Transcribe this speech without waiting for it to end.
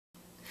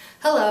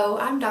Hello,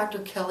 I'm Dr.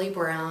 Kelly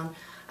Brown.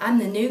 I'm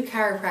the new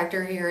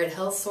chiropractor here at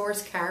Health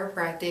Source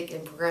Chiropractic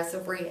and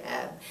Progressive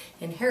Rehab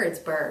in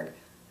Harrodsburg.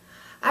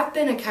 I've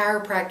been a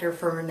chiropractor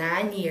for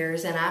 9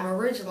 years and I'm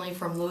originally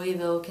from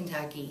Louisville,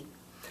 Kentucky.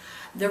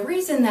 The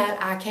reason that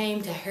I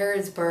came to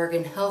Harrodsburg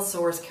and Health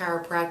Source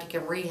Chiropractic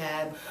and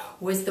Rehab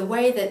was the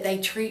way that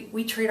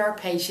we treat our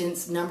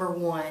patients, number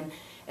one.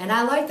 And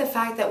I like the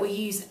fact that we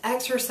use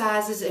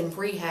exercises and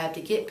rehab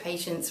to get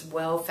patients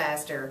well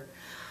faster.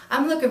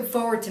 I'm looking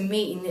forward to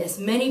meeting as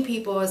many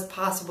people as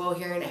possible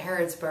here in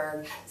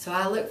Harrodsburg, so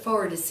I look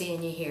forward to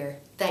seeing you here.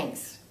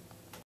 Thanks.